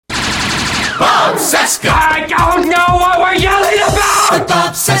Bob Cesca! I don't know what we're yelling about! The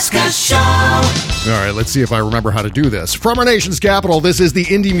Bob Cesca Show! All right, let's see if I remember how to do this. From our nation's capital, this is the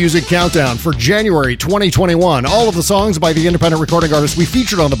Indie Music Countdown for January 2021. All of the songs by the independent recording artists we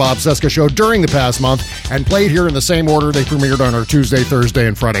featured on the Bob Cesca Show during the past month and played here in the same order they premiered on our Tuesday, Thursday,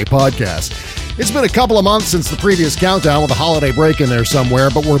 and Friday podcast. It's been a couple of months since the previous countdown with a holiday break in there somewhere,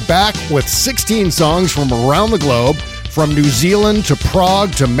 but we're back with 16 songs from around the globe. From New Zealand to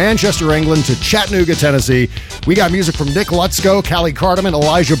Prague to Manchester, England to Chattanooga, Tennessee. We got music from Nick Lutzko, Callie Cardamon,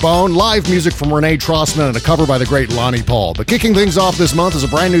 Elijah Bone, live music from Renee Trossman, and a cover by the great Lonnie Paul. But kicking things off this month is a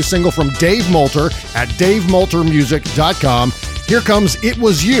brand new single from Dave Moulter at DaveMoulterMusic.com. Here comes It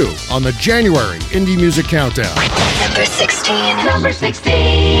Was You on the January Indie Music Countdown. Number 16. Number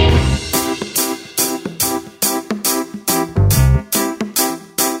 16.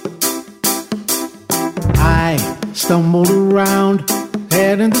 Stumbled around,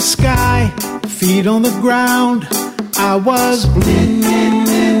 head in the sky, feet on the ground. I was blue.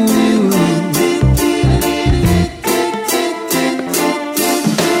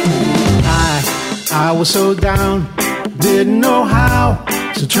 I was so down, didn't know how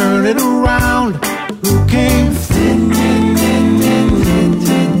to turn it around. Who came through?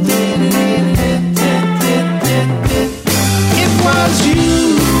 It was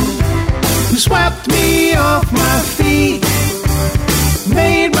you who swept me off my feet,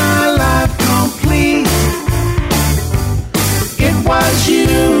 made my life complete. It was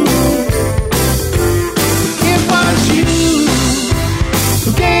you, it was you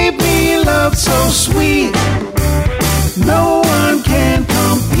who gave me love so sweet, no one can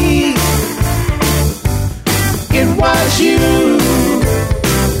compete. It was you.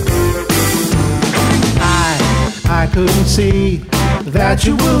 I couldn't see that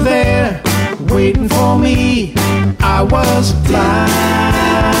you were there, waiting for me. I was blind.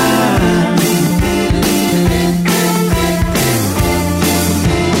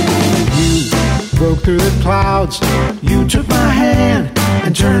 You broke through the clouds. You took my hand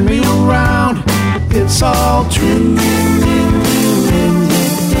and turned me around. It's all true.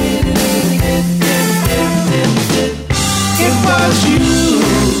 It was you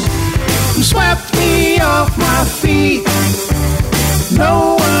who swept me off my feet.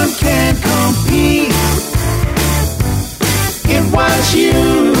 No one can compete. It was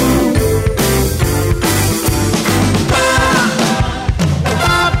you.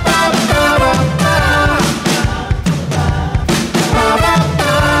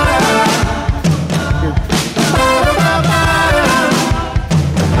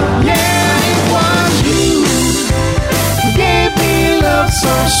 Yeah, it was you who gave me love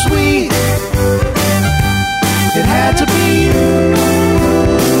so sweet. It had to be you.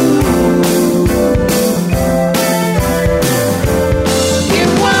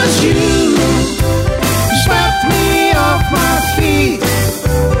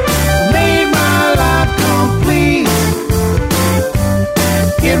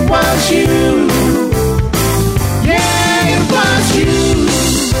 You. Yeah, it was you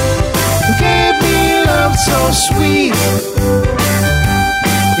who gave me love so sweet.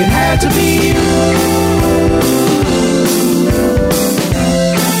 It had to be you.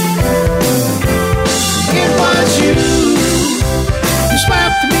 It was you who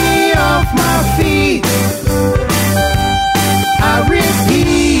swept me off my feet. I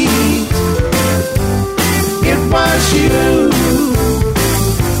repeat, it was you.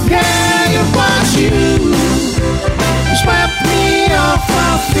 Yeah, it was you who swept me off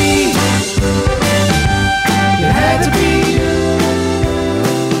my feet. It had to be you.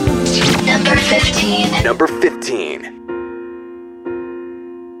 Number 15. Number 15.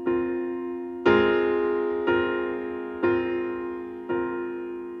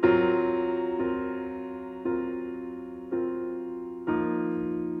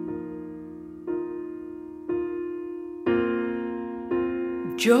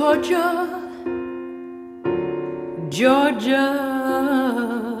 Georgia, Georgia,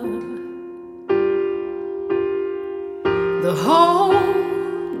 the whole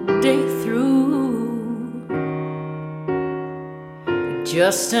day through,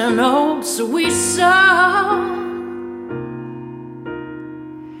 just an old sweet song.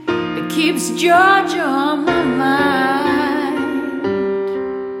 It keeps Georgia on my mind.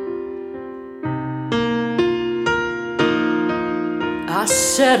 I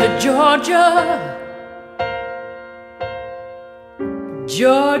said, Georgia,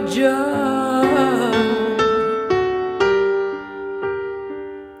 Georgia,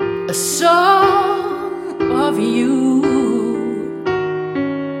 a song of you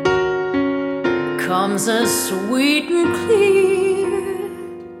comes as sweet and clear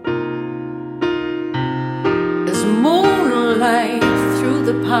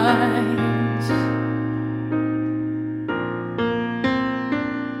pines.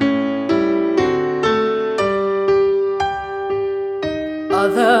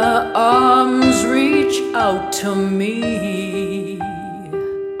 Other arms reach out to me.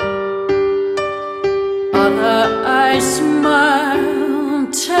 Other eyes smile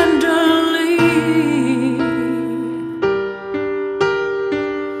tenderly.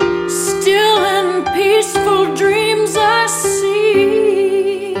 Still in peaceful dreams I see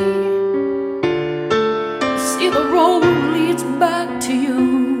the road leads back to you.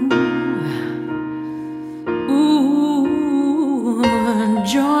 Ooh,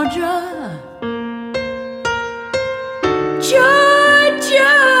 Georgia,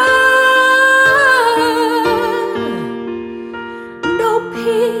 Georgia, no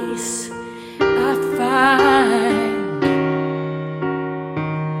peace I find,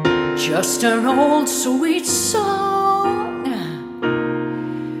 just an old sweet song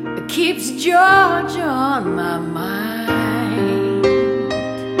that keeps Georgia on my mind.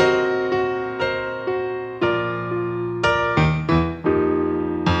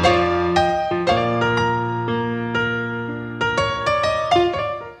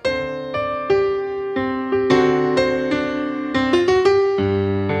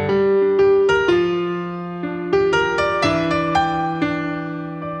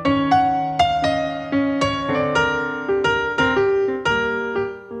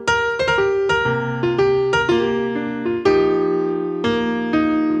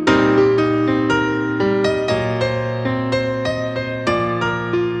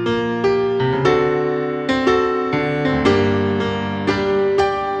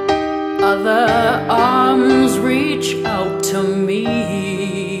 Other arms reach out to me.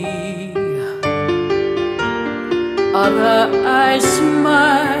 Other eyes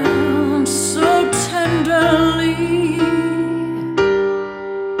smile so tenderly.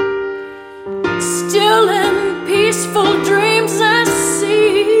 Still in peaceful dreams I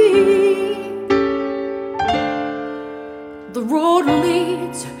see the road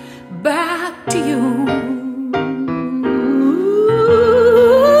leads back to you.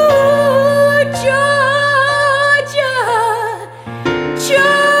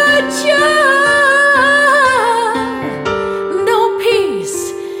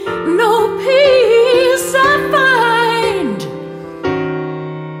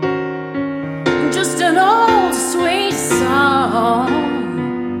 An old sweet song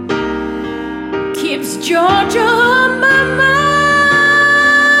keeps Georgia on my mind,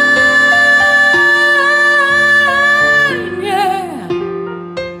 yeah.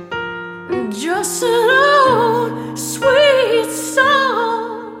 Just an old sweet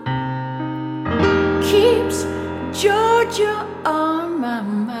song keeps Georgia on my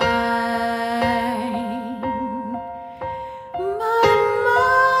mind.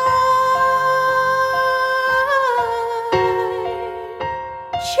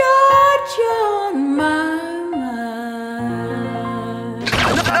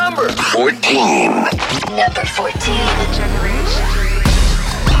 Number 14. Number 14.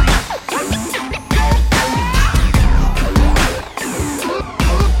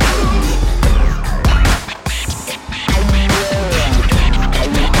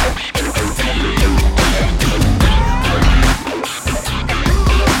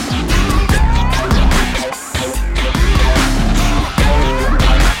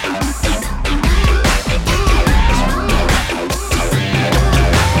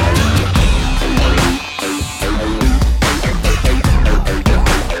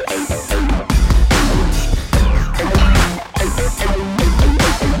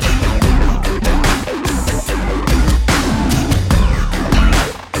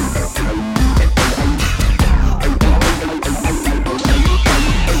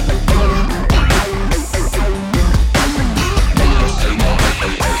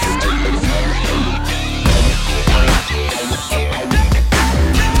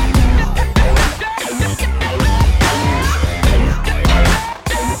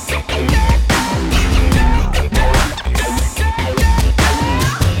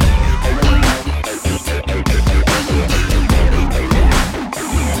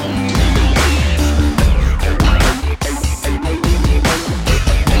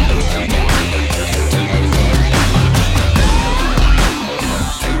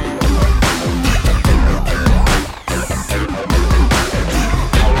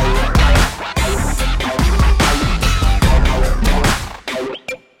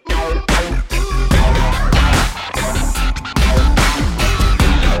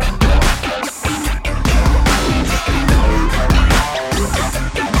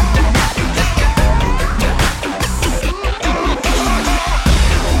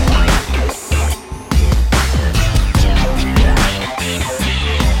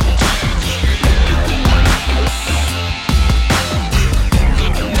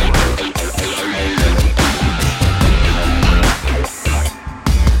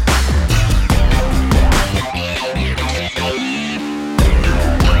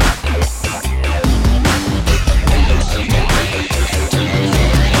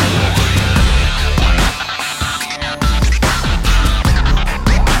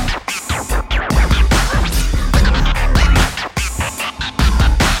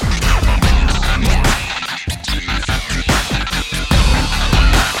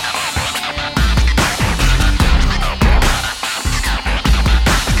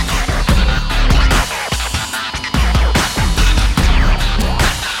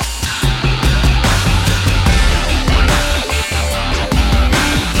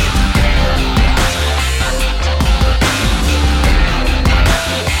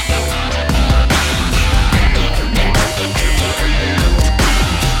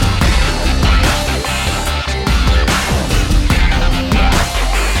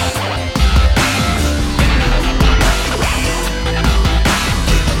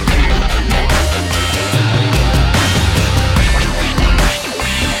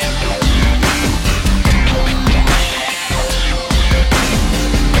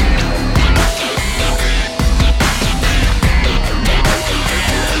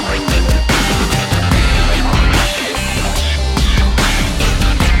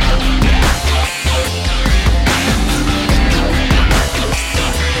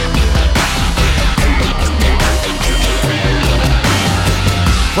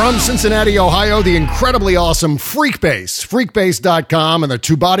 From Cincinnati, Ohio, the incredibly awesome Freekbass, freekbass.com, and the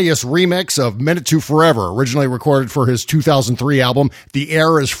Tubadius remix of Minute to Forever, originally recorded for his 2003 album, The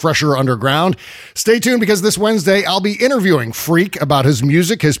Air is Fresher Underground. Stay tuned because this Wednesday I'll be interviewing Freak about his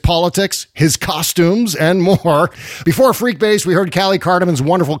music, his politics, his costumes, and more. Before Freekbass, we heard Callie Cardamon's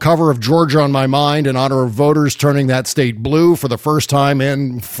wonderful cover of Georgia on My Mind in honor of voters turning that state blue for the first time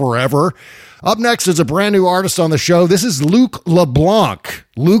in forever. Up next is a brand new artist on the show. This is Luke LeBlanc,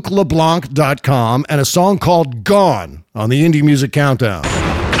 lukeleblanc.com, and a song called Gone on the Indie Music Countdown.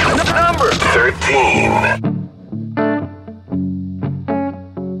 Number 13.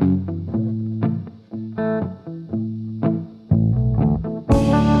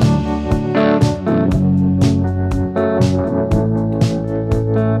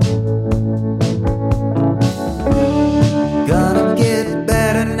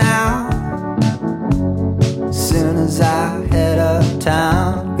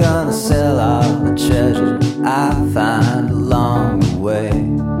 I find along the way.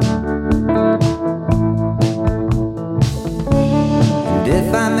 And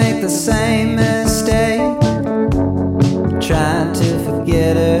if I make the same mistake, trying to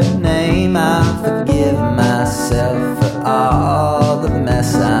forget her name, I'll forgive myself for all the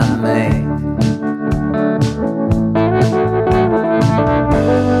mess I made.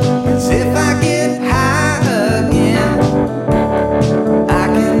 'Cause if I get high again, I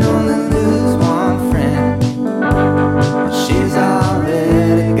can only lose one friend. She's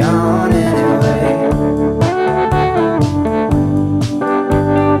already gone anyway.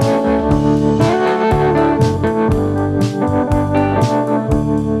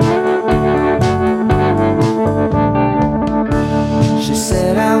 She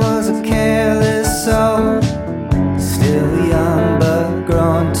said I was a careless soul, still young but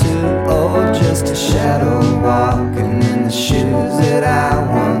growing too old, just a shadow walking in the shoes that I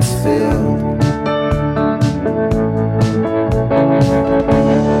once filled.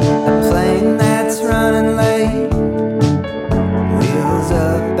 A plane that's running late, wheels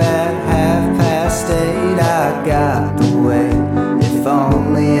up at 8:30. I got the way, if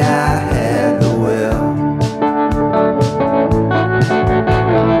only I had the will.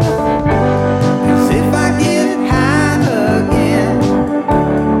 'Cause if I get high again,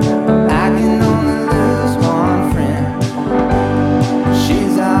 I can only lose one friend.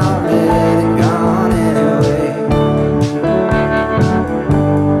 She's already gone anyway.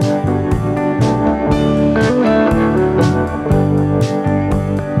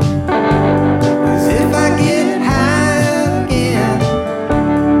 If I get high again,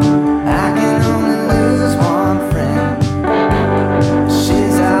 I can only lose one friend.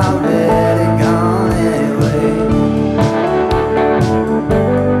 She's already gone anyway.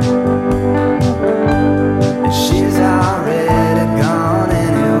 She's already gone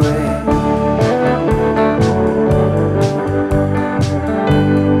anyway.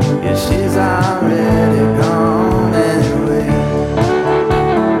 Yeah, she's already gone anyway.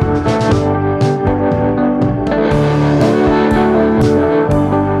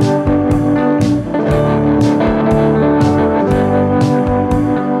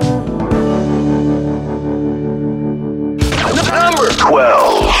 Number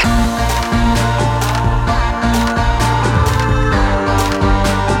 12.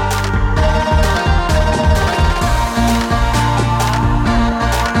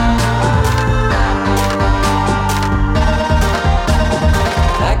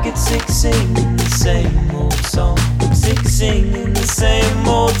 I get sick singing the same old song. Sick singing the same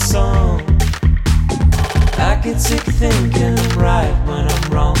old song. I get sick thinking I'm right when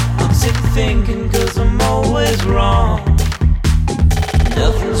I'm wrong. I'm sick thinking 'cause I'm always wrong.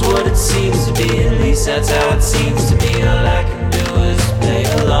 Nothing's what it seems to be, at least that's how it seems to me. All I can do is play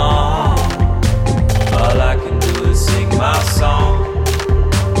along. All I can do is sing my song.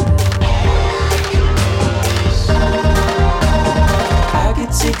 I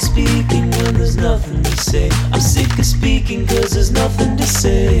get sick speaking when there's nothing to say. I'm sick of speaking 'cause there's nothing to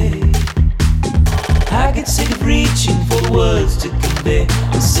say. I get sick of reaching for words to convey.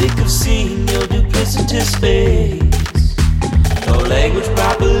 I'm sick of seeing your duplicitous face. No language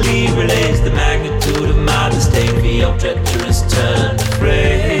properly relays the magnitude of my disdain for your treacherous turn of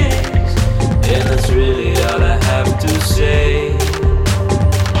phrase. And that's really all I have to say.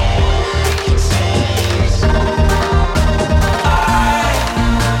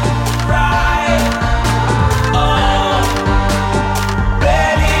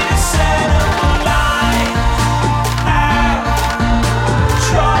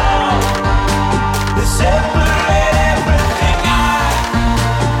 Separate everything I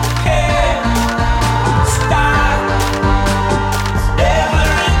can't stop. It's never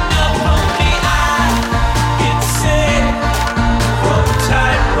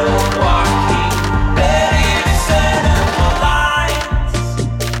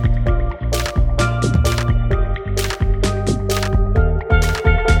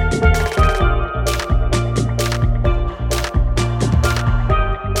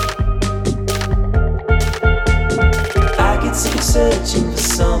searching for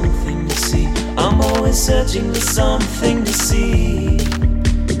something to see. I'm always searching for something to see.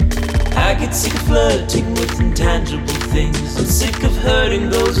 I get sick of flirting with intangible things. I'm sick of hurting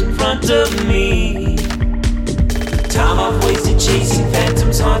those in front of me. The time I've wasted chasing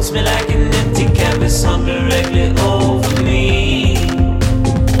phantoms haunts me like an empty canvas hung directly over me,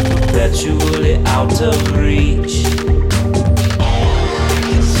 perpetually out of reach.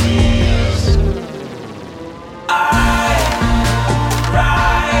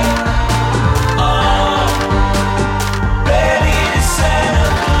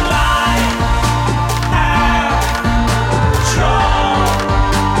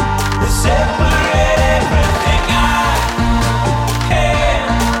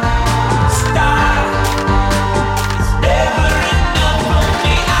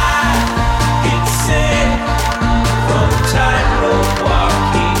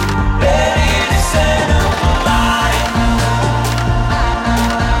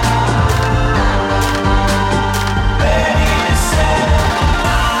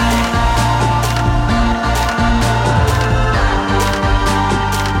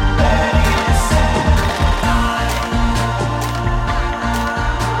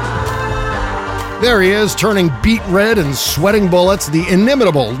 There he is, turning beet red and sweating bullets, the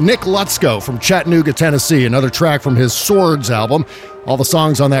inimitable Nick Lutsko from Chattanooga, Tennessee, another track from his Swords album. All the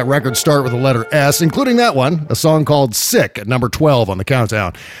songs on that record start with the letter S, including that one, a song called Sick at number 12 on the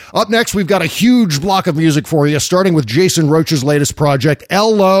countdown. Up next, we've got a huge block of music for you, starting with Jason Roach's latest project,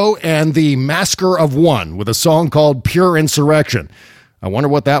 L.O. and the Masker of One, with a song called Pure Insurrection. I wonder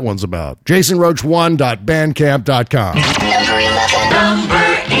what that one's about. JasonRoach1.bandcamp.com.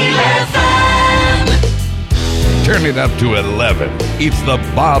 Number 11. Turn it up to 11. It's the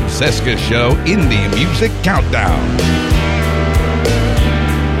Bob Cesca Show Indie Music Countdown.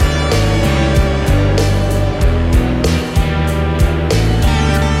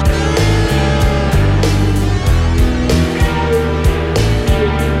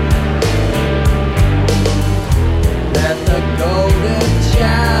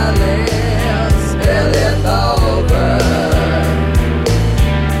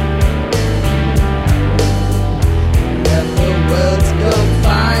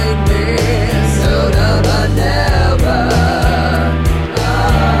 Find me, so never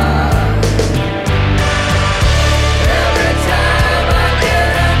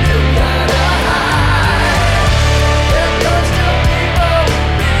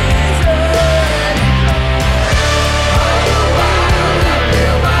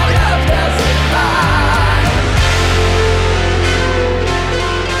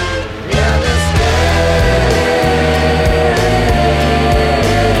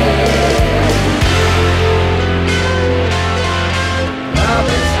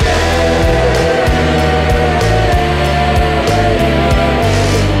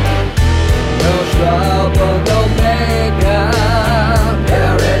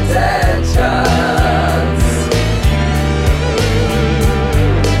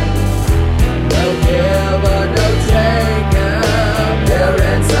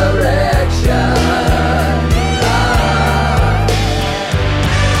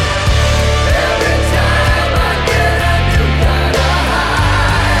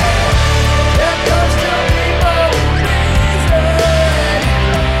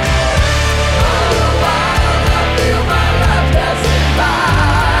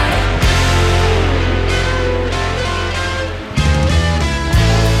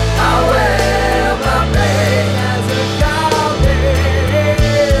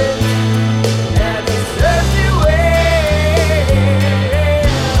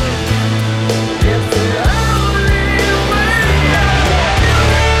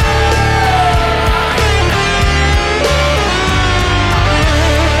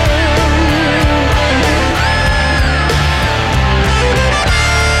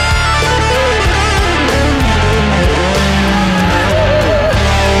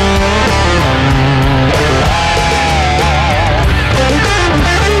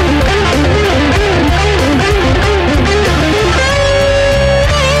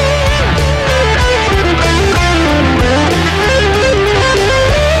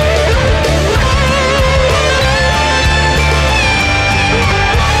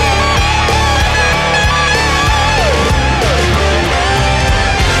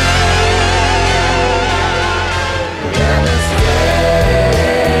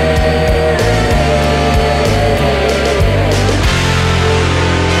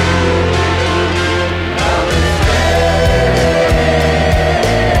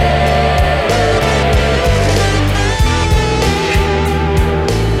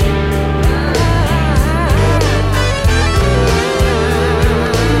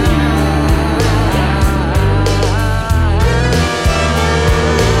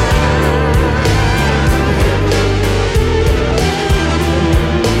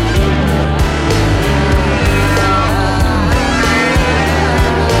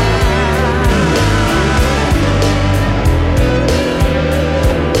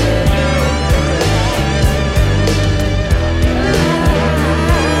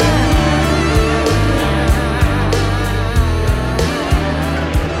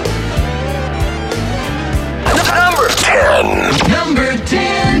 10.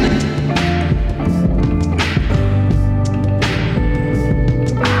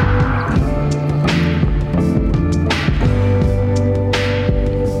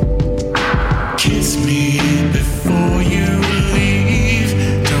 Kiss me before you leave.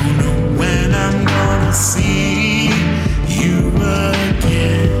 Don't know when I'm gonna see you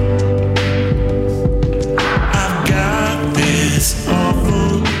again. I've got this awful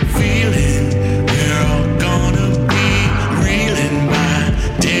feeling we're all gonna be reeling by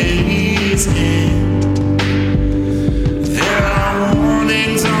day's end. There are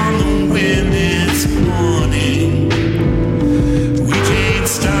warnings on the wind this morning. We can't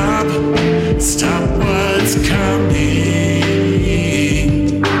stop what's coming.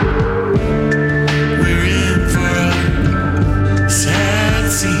 We're in for a sad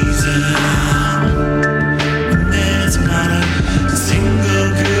season. And there's not a single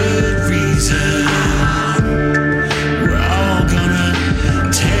good reason. We're all gonna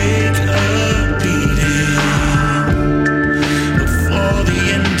take a beating before the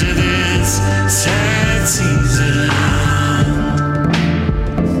end of this sad season.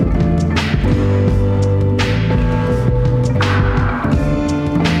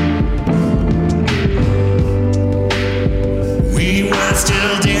 We were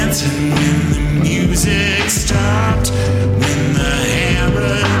still dancing when the music stopped, when the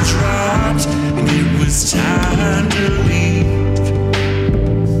hammer dropped, and it was time to leave.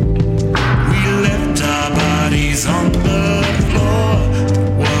 We left our bodies on the floor.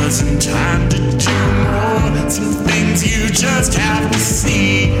 Wasn't time to do more. Some things you just have to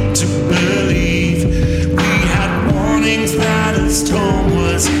see to believe. We had warnings that a storm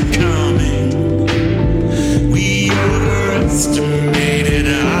was coming. We overestimated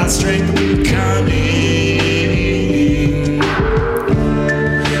our strength coming.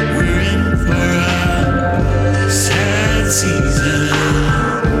 We're in for a sad season.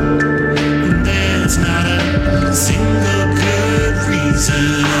 And there's not a single good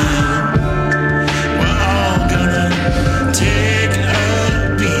reason. We're all gonna take a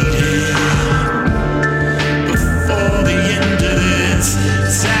beating before the end of this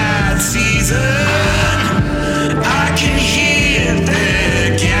sad season. I can hear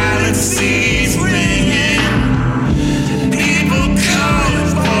the galaxies ringing, people calling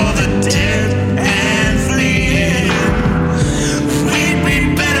for the dead and fleeing. We'd be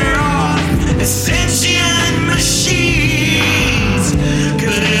better off as sentient machines,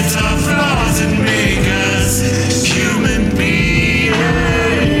 'cause it's our flaws that make us human beings.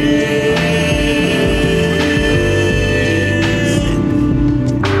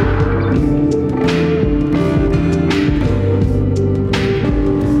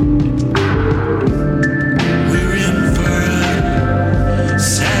 We're in for a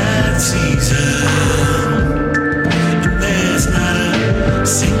sad season, and there's not a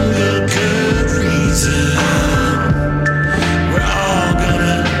single good reason. We're all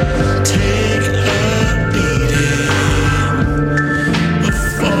gonna take a beating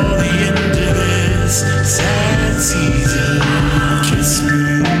before the end of this sad season. Kiss me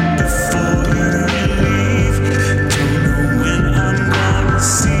before you leave. Don't know when I'm gonna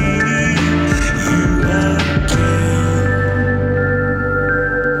see you again.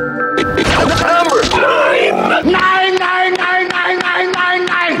 Number 9.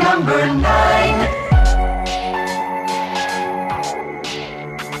 Number 9.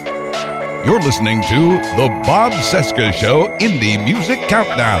 You're listening to The Bob Seska Show Indie Music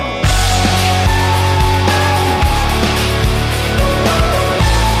Countdown.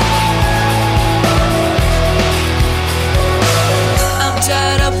 I'm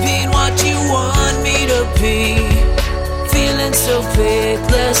tired of being what you want me to be. Feeling so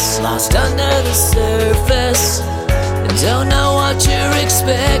faithless, lost under the surface. Don't know what you're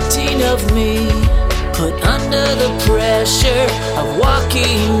expecting of me. Put under the pressure of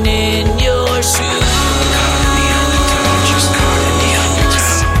walking in your shoes.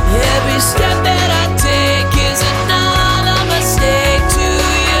 Every step that I take is another mistake to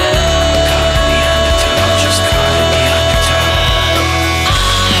you.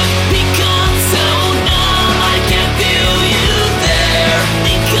 I've become so numb, I can't feel you there.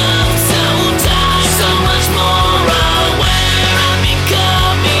 Become so tired, so much more aware. I'm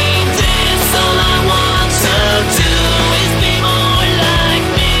becoming this, all I want to do is be more like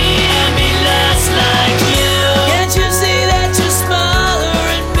me and be less like you.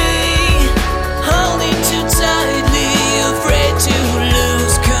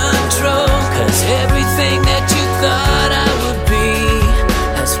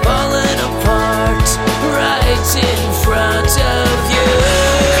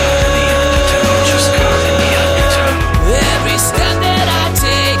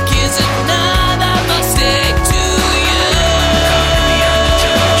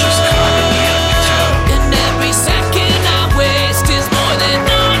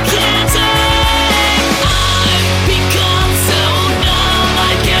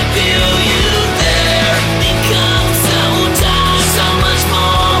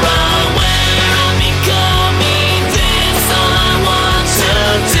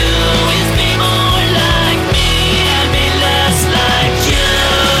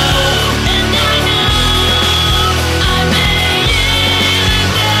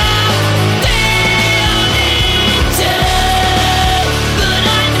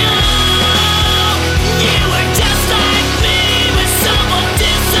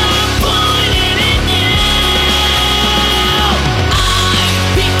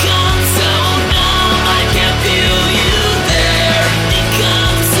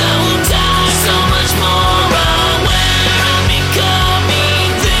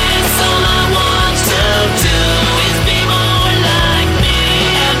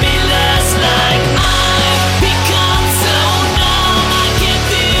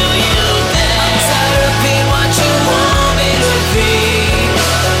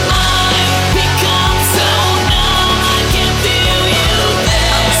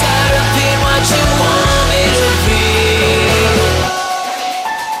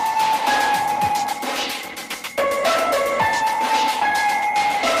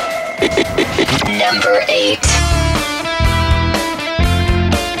 Number 8.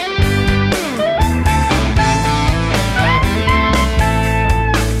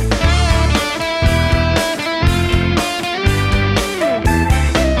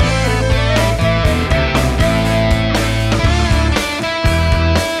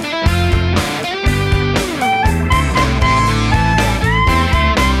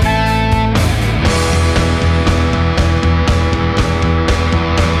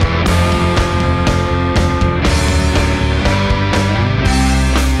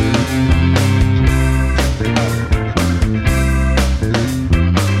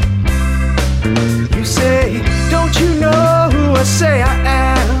 Say I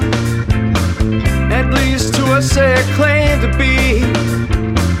am, at least to a say I claim to be.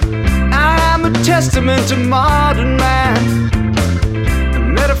 I'm a testament to modern man, a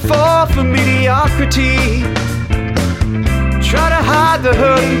metaphor for mediocrity. Try to hide the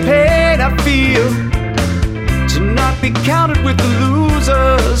hurt and pain I feel, to not be counted with the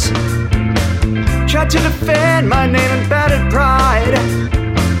losers. Try to defend my name and battered pride,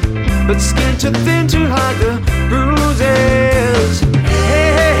 but skin too thin to hide the bruises. Hey,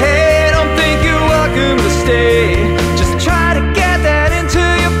 hey, hey, don't think you're welcome to stay. Just try to get that into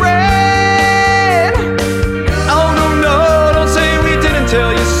your brain. Oh, no, no, don't say we didn't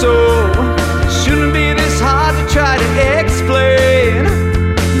tell you so. Shouldn't be this hard to try to explain.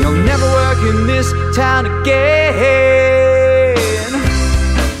 You'll never work in this town again.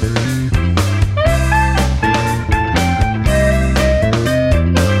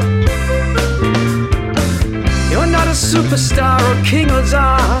 Superstar or king or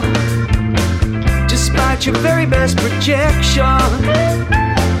czar, despite your very best projection.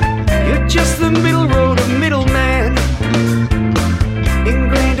 You're just the middle road of middlemen,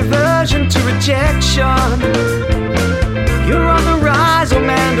 ingrained aversion to rejection. You're on the rise, oh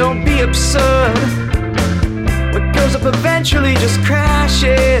man, don't be absurd. What goes up eventually just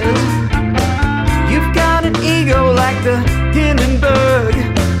crashes. You've got an ego like the Hindenburg,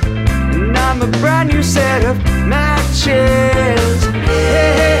 and I'm a brand new set of matches. Hey,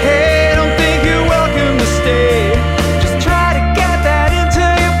 hey, hey, don't think you're welcome to stay. Just try to get that into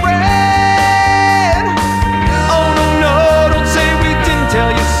your brain. Oh, no, no, don't say we didn't tell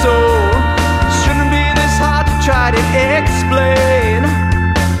you so. Shouldn't be this hard to try to explain.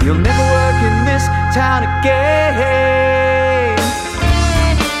 You'll never work in this town again.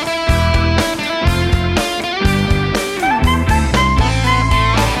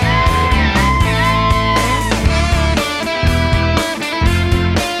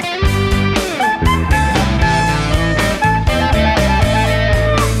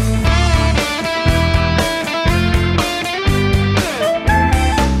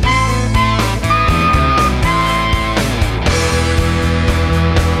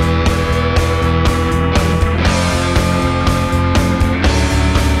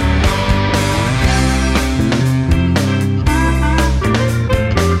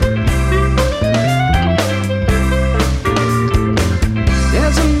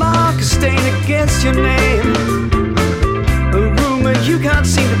 Your name, a rumor you can't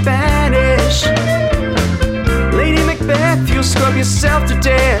seem to banish. Lady Macbeth, you'll scrub yourself to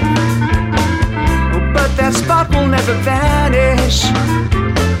death. Oh, but that spot will never vanish.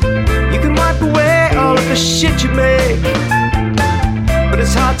 You can wipe away all of the shit you make, but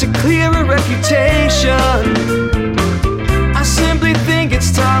it's hard to clear a reputation. I simply think it's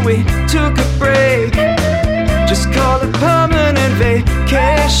time we took a break. Just call it permanent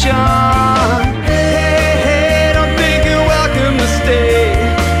vacation. Hey, hey, don't think you're welcome to stay.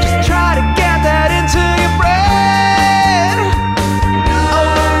 Just try to get that into your brain.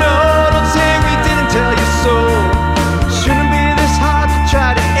 Oh, no, don't say we didn't tell you so. Shouldn't be this hard to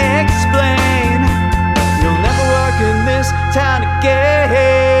try to explain. You'll never work in this town again.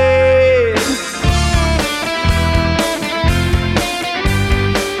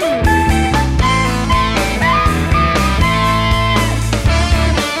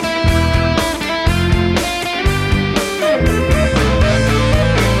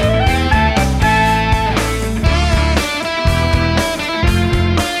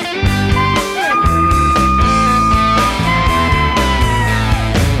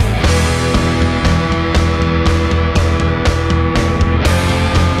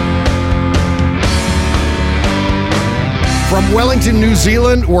 From Wellington, New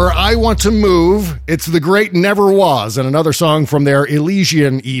Zealand, where I want to move, it's The Great Never Was, and another song from their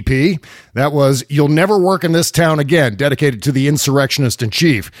Elysian EP. That was You'll Never Work in This Town Again, dedicated to the insurrectionist in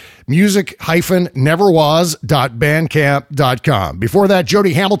chief. Music-neverwas.bandcamp.com. Before that,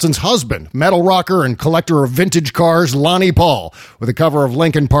 Jody Hamilton's husband, metal rocker and collector of vintage cars, Lonnie Paul, with a cover of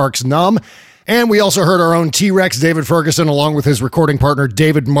Linkin Park's Numb. And we also heard our own T-Rex, David Ferguson, along with his recording partner,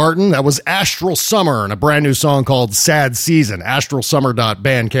 David Martin. That was Astral Summer and a brand new song called Sad Season,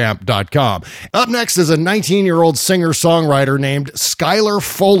 astralsummer.bandcamp.com. Up next is a 19-year-old singer-songwriter named Skylar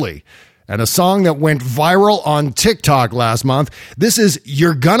Foley, and a song that went viral on TikTok last month. This is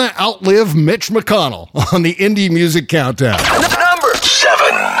You're Gonna Outlive Mitch McConnell on the Indie Music Countdown. Number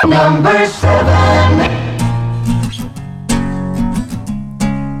 7. Number 7.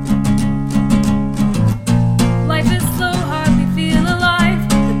 Life is slow, hardly feel alive.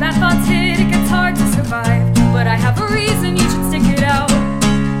 The bad thoughts hit, it gets hard to survive. But I have a reason you should stick it out.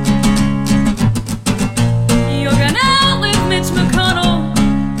 You're gonna outlive Mitch McConnell.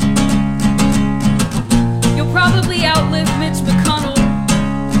 You'll probably outlive Mitch McConnell.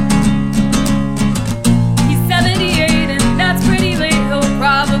 He's 78 and that's pretty late. He'll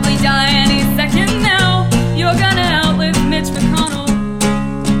probably die any second now. You're gonna outlive Mitch McConnell.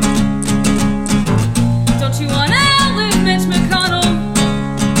 Don't you wanna outlive Mitch McConnell?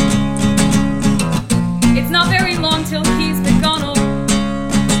 It's not very long till he's McConnell.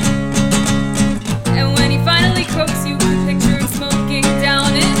 And when he finally croaks, you can picture him smoking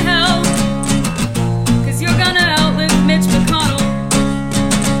down in hell. 'Cause you're gonna outlive Mitch McConnell.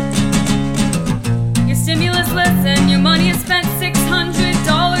 Your stimulus-less and your money is spent.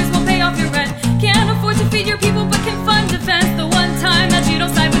 $600 will pay off your rent. Can't afford to feed your people but can fund defense. The one time that you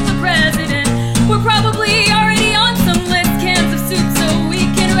don't side with the president. We're probably already on some list. Cans of soup so we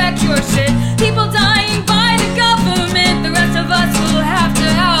can wreck your shit. People dying by the government. The rest of us will have to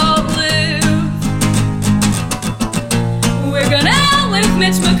outlive. We're gonna outlive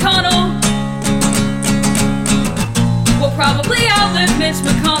Mitch McConnell. We'll probably outlive Mitch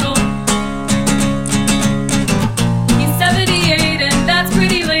McConnell. He's 78 and that's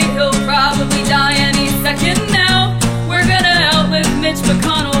pretty late. He'll probably die any second now. We're gonna outlive Mitch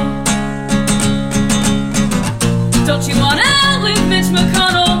McConnell. Don't you wanna outlive Mitch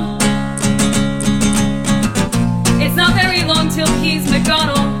McConnell? It's not very long till he's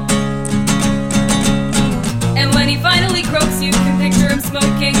McConnell. And when he finally croaks, you can picture him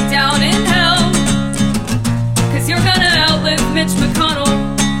smoking down in hell. 'Cause you're gonna outlive Mitch McConnell.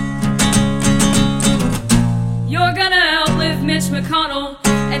 You're gonna outlive Mitch McConnell.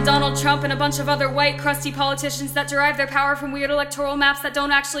 And Donald Trump and a bunch of other white, crusty politicians that derive their power from weird electoral maps that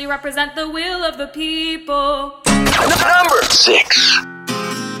don't actually represent the will of the people. Number 6.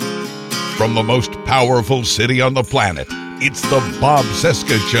 From the most powerful city on the planet, it's the Bob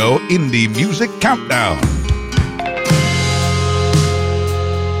Cesca Show Indie Music Countdown.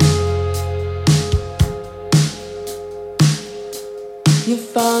 Your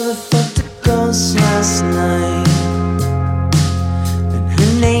father fucked a ghost last night, and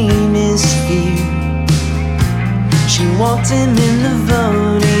her name is Fear. She walked him in the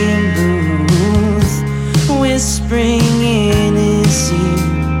voting booth, whispering in his ear.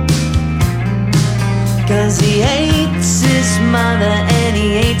 'Cause he hates his mother and he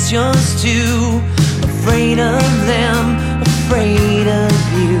hates yours too. Afraid of them, afraid of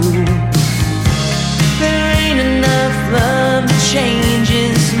you. There ain't enough love to change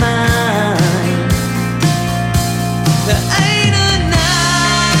his mind. There ain't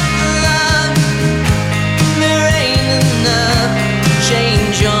enough love. There ain't enough to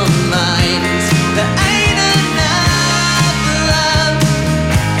change your mind. There ain't enough love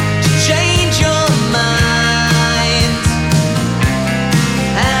to change your mind.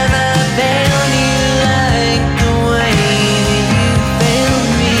 Have I failed you like the way you failed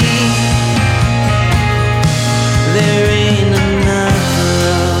me? There ain't enough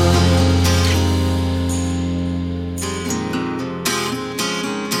love.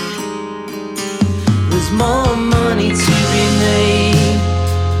 There's more money to be made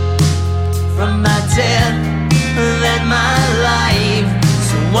from my death than my life.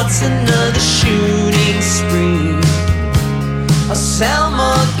 So what's another shooting spree? I'll sell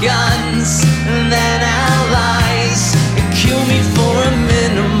more guns than allies and kill me for a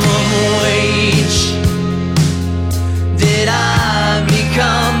minimum wage. Did I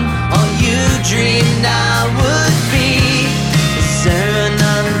become all you dreamed I would be? Is there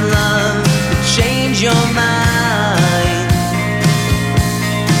enough love to change your mind?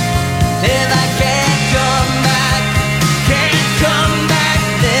 If I can't come back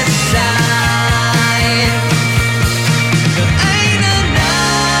this side. There ain't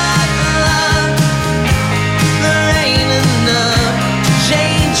enough love.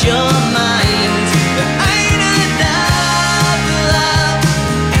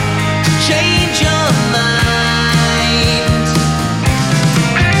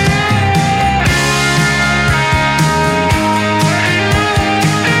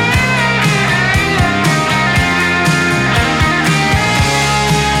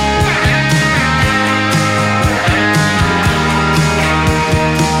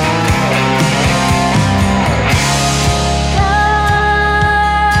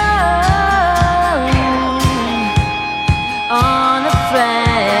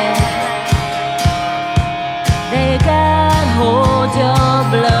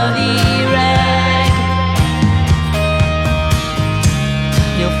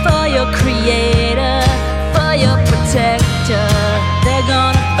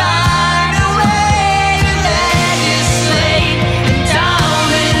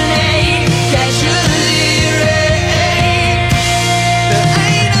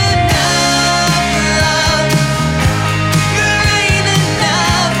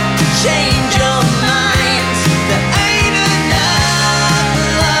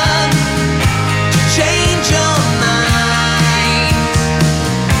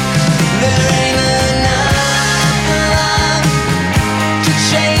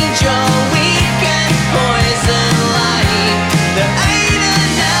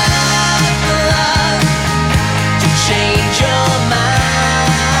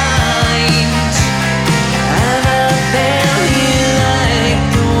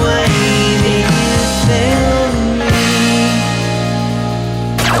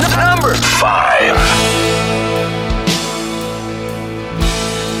 5.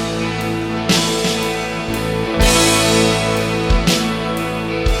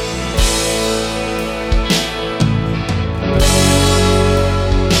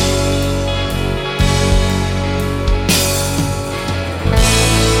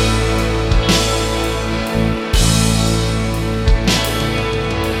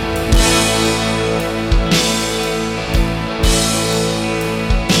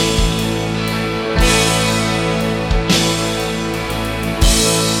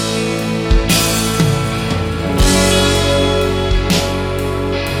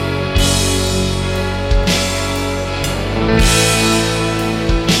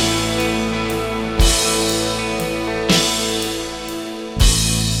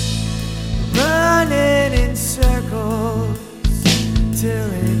 Running in circles till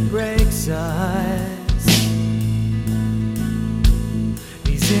it breaks us.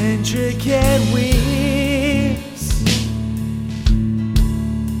 These intricate weaves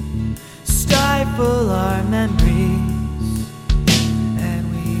stifle our memories, and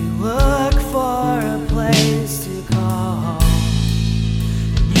we look for a place to call.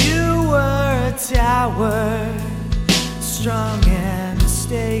 You were a tower, strong and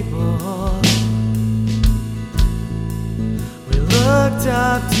stable. We looked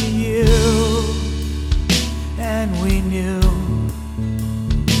up to you, and we knew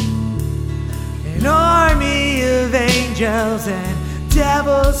an army of angels and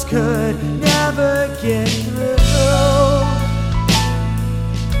devils could never get through.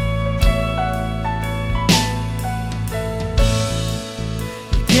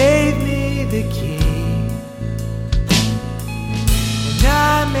 You gave me the key, and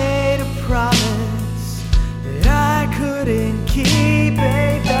I made a promise that I couldn't keep.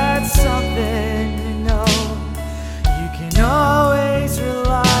 Ain't that something to know? You can always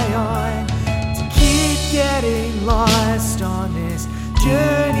rely on to keep getting lost on this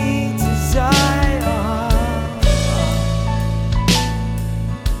journey to Zion.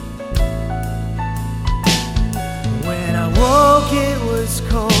 When I woke it was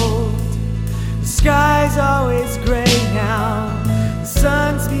cold. The sky's always gray now. The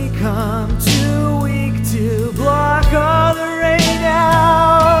sun's become too weak to block all the rain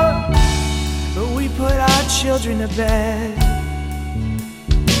out. But we put our children to bed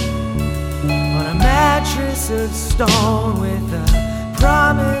on a mattress of stone with a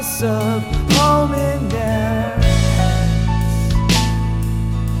promise of home in their hands.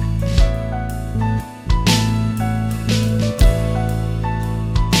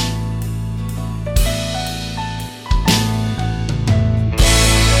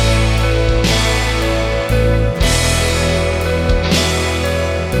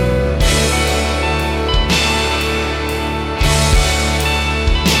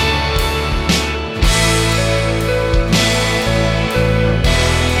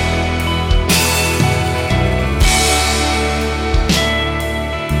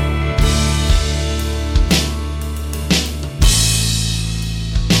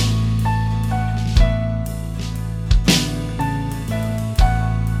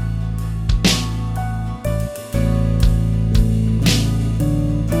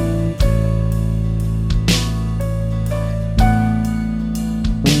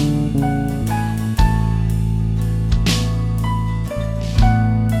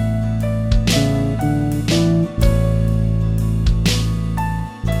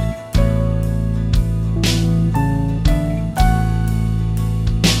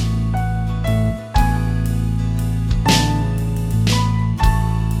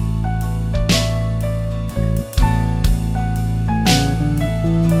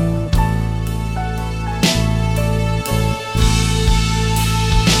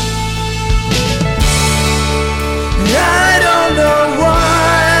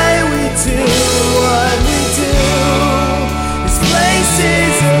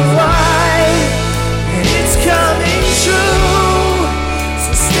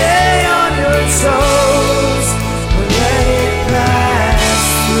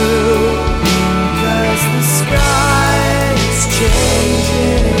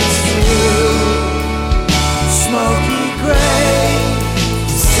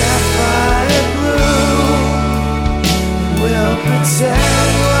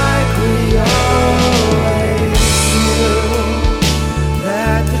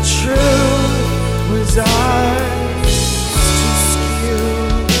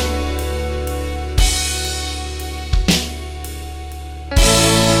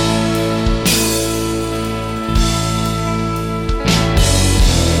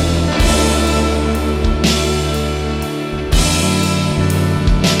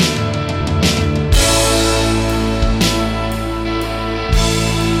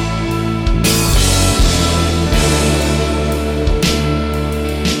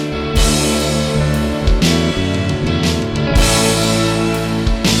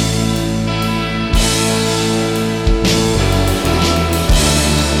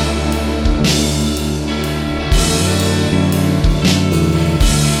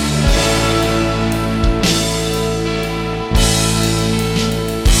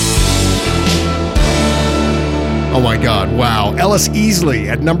 Oh my God, wow. Ellis Easley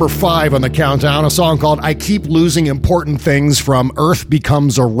at number 5 on the countdown, a song called I Keep Losing Important Things from Earth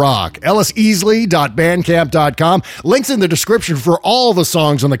Becomes a Rock. elliseasley.bandcamp.com. Links in the description for all the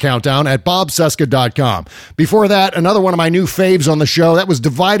songs on the countdown at bobcesca.com. Before that, another one of my new faves on the show, that was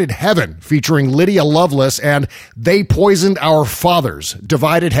Divided Heaven, featuring Lydia Loveless and They Poisoned Our Fathers,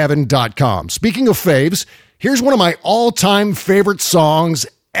 dividedheaven.com. Speaking of faves, here's one of my all-time favorite songs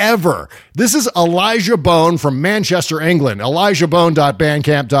ever. This is Elijah Bone from Manchester, England,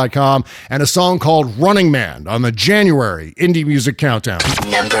 elijahbone.bandcamp.com, and a song called Running Man on the January Indie Music Countdown.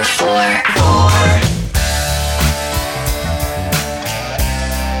 Number 4.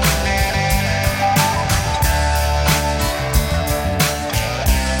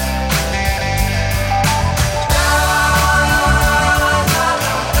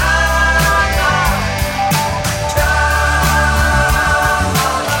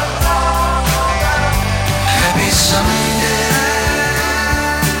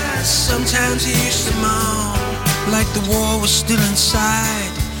 Like the war was still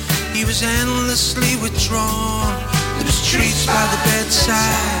inside. He was endlessly withdrawn. There was treats by the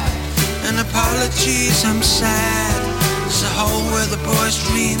bedside and apologies, I'm sad. There's a hole where the boy's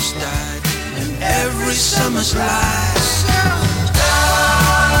dreams died and every summer's lies.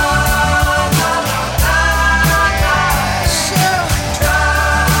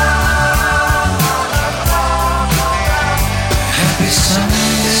 Happy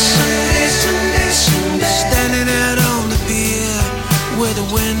Sunday, Sunday, Sunday. Standing out on the pier where the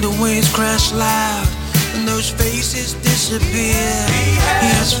window waves crash loud and those faces disappear. He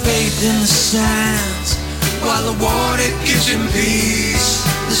has faith in the sands while the water gives him peace.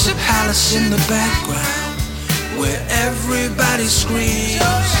 There's a palace in the background where everybody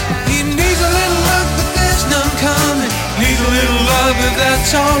screams. He needs a little luck, but there's none coming. Needs a little love, if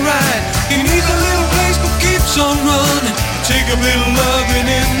that's alright. He needs a little place, but keeps on running. Take a little loving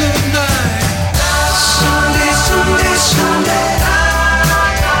in the night. Sunday, Sunday, Sunday.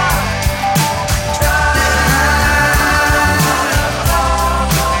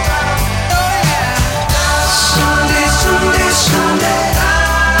 Sunday, Sunday, Sunday.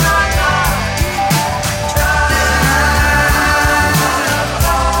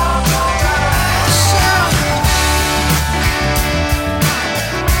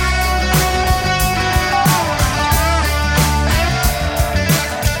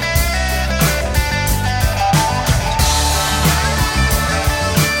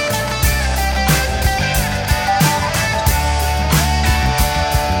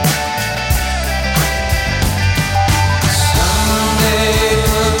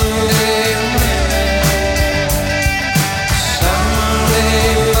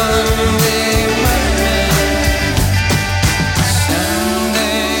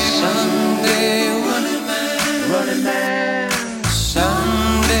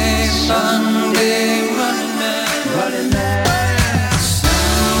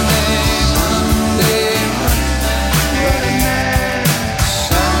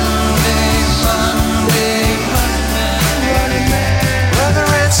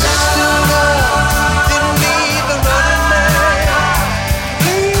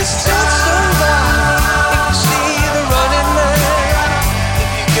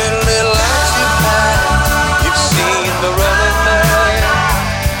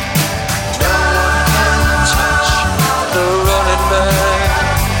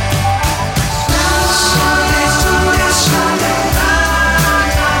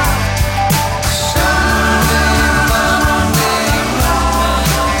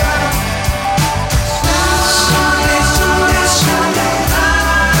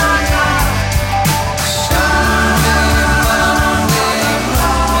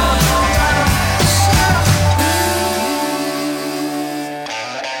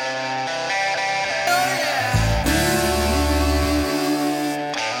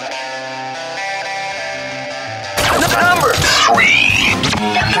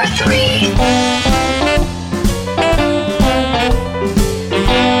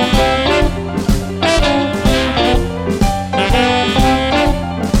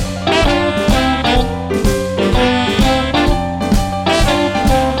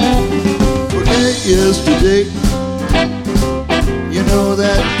 Yesterday, you know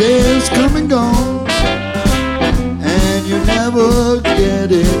that day is come and gone, and you never get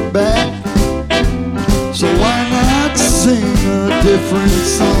it back. So why not sing a different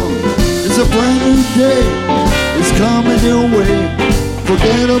song? It's a brand new day, it's coming your way.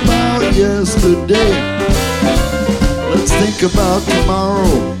 Forget about yesterday, let's think about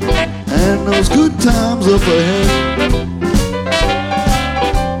tomorrow and those good times up ahead.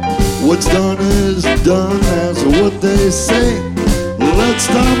 What's done is done, that's what they say. Let's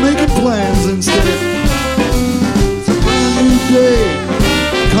start making plans instead. It's a brand new day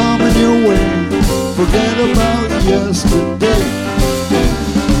coming your way. Forget about yesterday.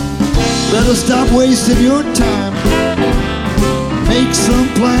 Better stop wasting your time. Make some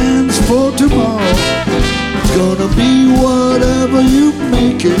plans for tomorrow. It's gonna be whatever you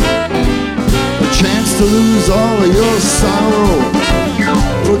make it. A chance to lose all of your sorrow.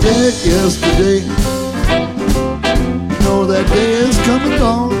 Forget yesterday. You know that day is come and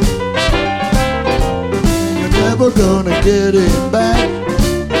gone. You're never gonna get it back.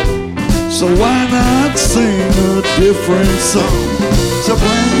 So why not sing a different song? It's a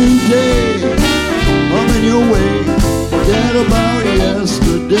brand new day coming your way. Forget about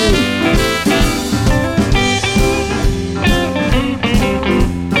yesterday.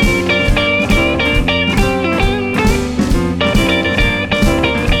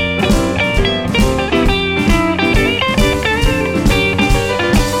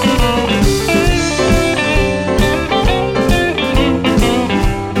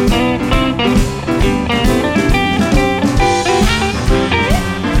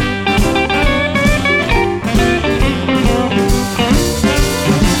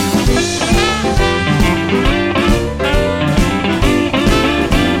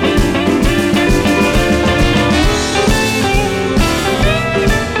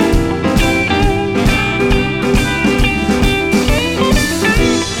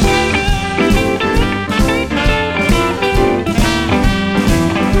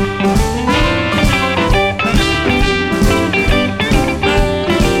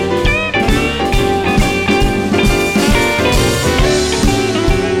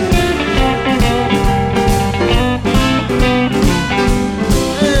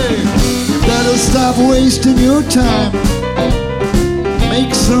 Wasting your time.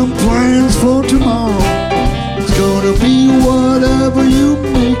 Make some plans for tomorrow. It's gonna be whatever you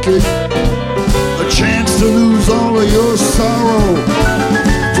make it. A chance to lose all of your sorrow.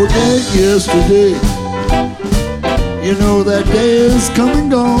 Forget yesterday. You know that day is come and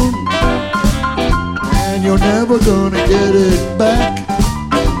gone, and you're never gonna get it back.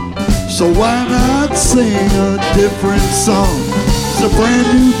 So why not sing a different song? It's a brand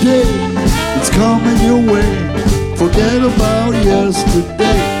new day. It's coming your way. Forget about yesterday.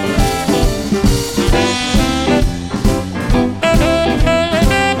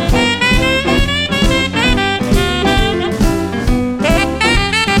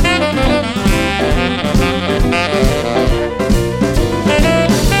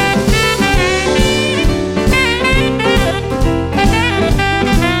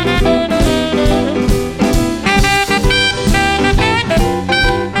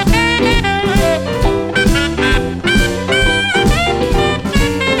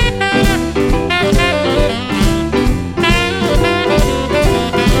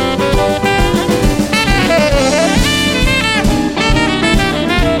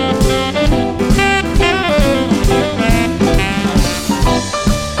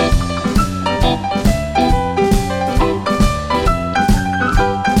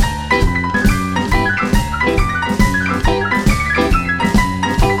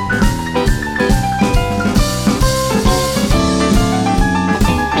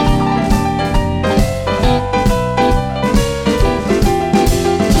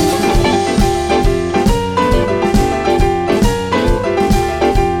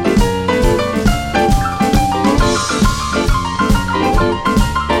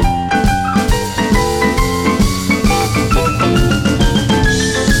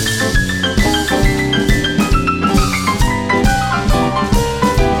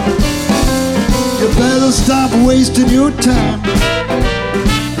 Stop wasting your time.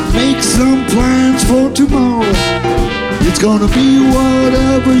 Make some plans for tomorrow. It's gonna be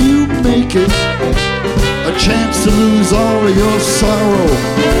whatever you make it. A chance to lose all of your sorrow.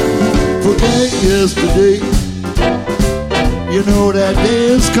 Forget yesterday. You know that day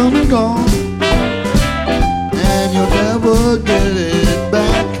is come and gone, and you'll never get it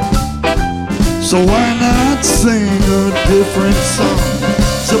back. So why not sing a different song?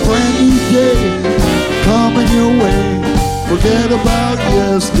 It's a brand new day coming your way. Forget about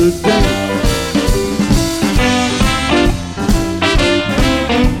yesterday.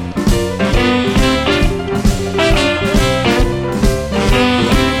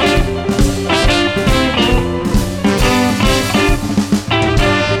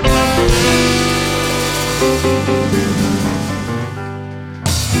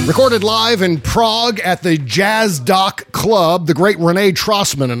 Recorded live in Prague at the Jazz Dock Club, the great Renee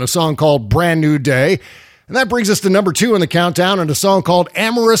Trossman in a song called Brand New Day. And that brings us to number 2 in the countdown, and a song called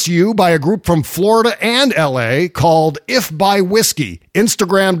Amorous You by a group from Florida and LA called If by Whiskey.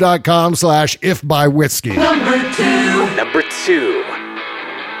 Instagram.com/ifbywhiskey. Number 2.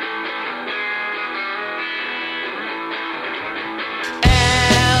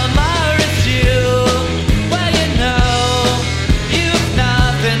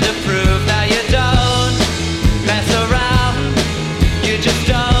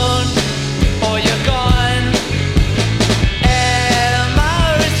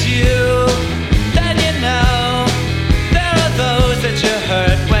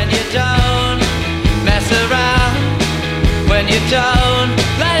 Don't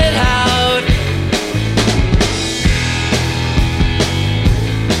let it out.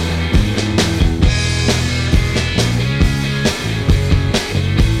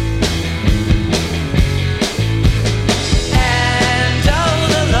 And all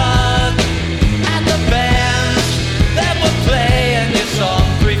the luck at the bands that were playing your song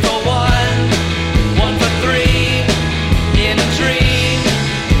 3 for 1, 1 for 3 in a dream.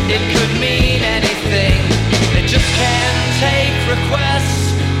 It could mean anything. It just can't take requests.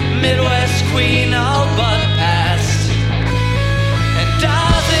 Midwest Queen all but passed. And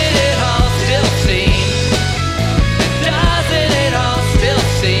doesn't it all still seem? And doesn't it all still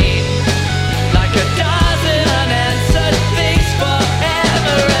seem like a dozen unanswered things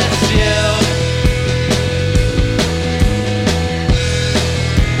forever as you?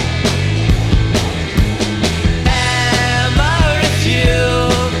 Amorous you,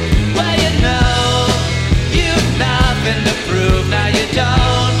 well you know you've nothing to prove. Now you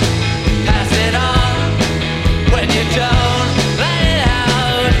don't pass it on when you don't let it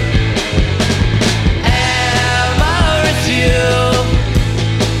out. Amorous you,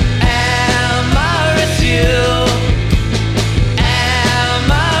 amorous you,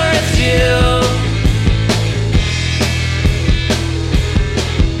 amorous you.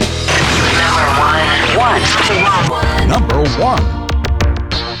 Number 1.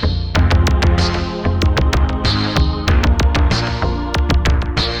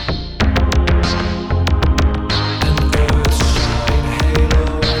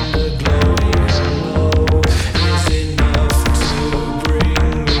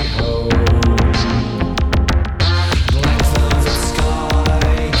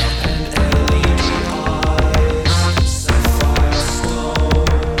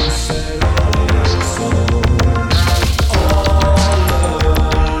 All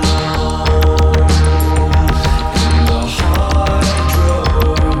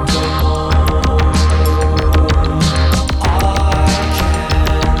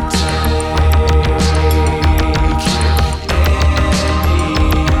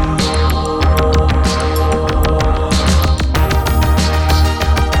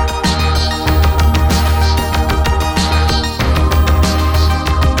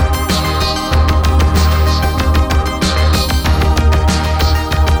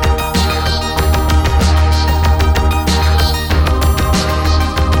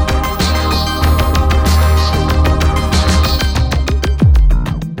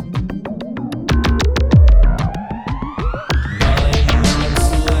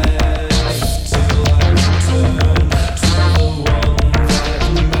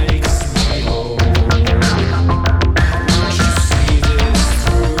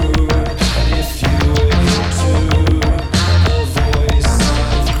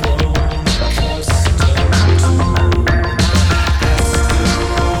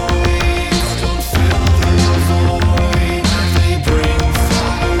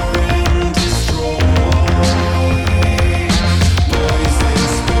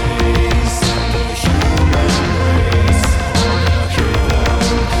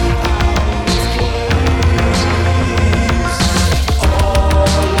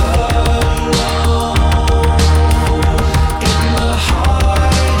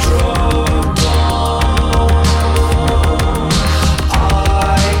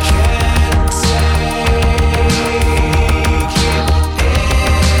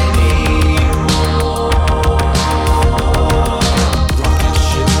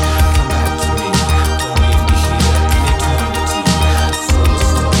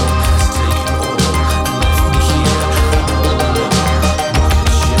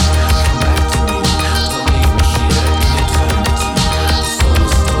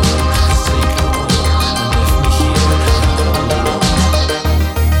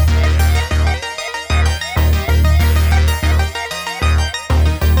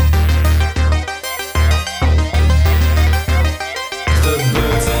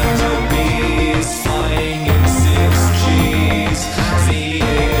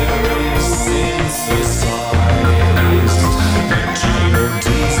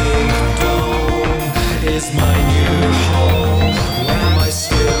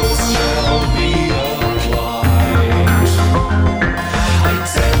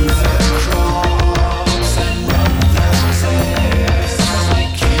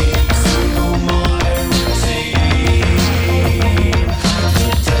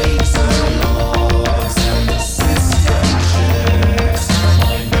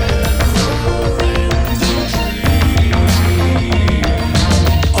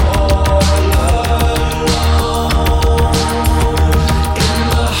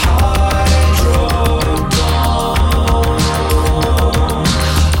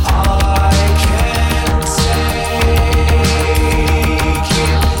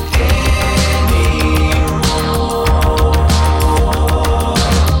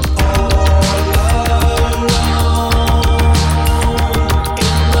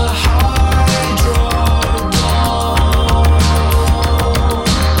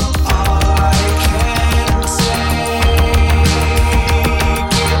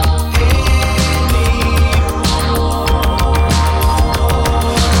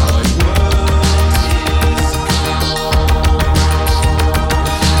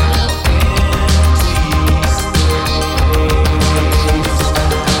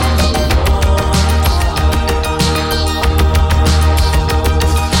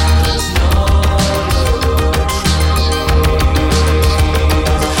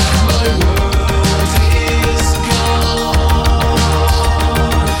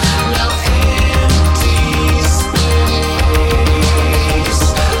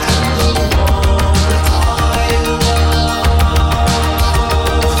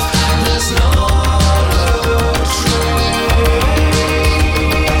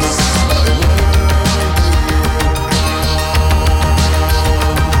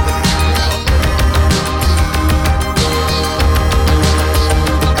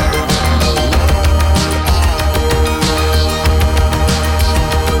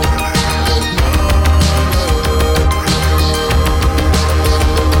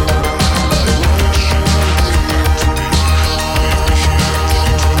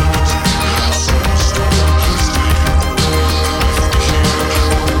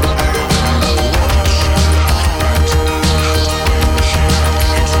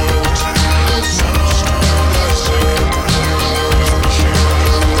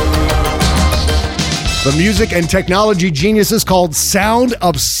The music and technology geniuses called Sound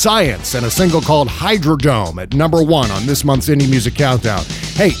of Science, and a single called Hydrodome at number 1 on this month's Indie Music Countdown.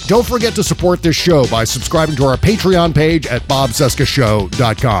 Hey, don't forget to support this show by subscribing to our Patreon page at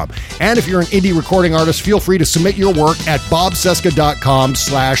bobcescashow.com. And if you're an indie recording artist, feel free to submit your work at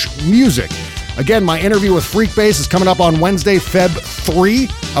bobcesca.com/music. Again, my interview with Freekbass is coming up on Wednesday, Feb 3,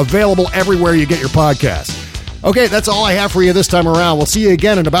 available everywhere you get your podcasts. Okay, that's all I have for you this time around. We'll see you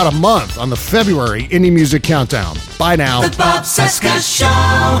again in about a month on the February Indie Music Countdown. Bye now. The Bob Cesca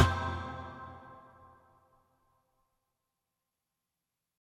Show.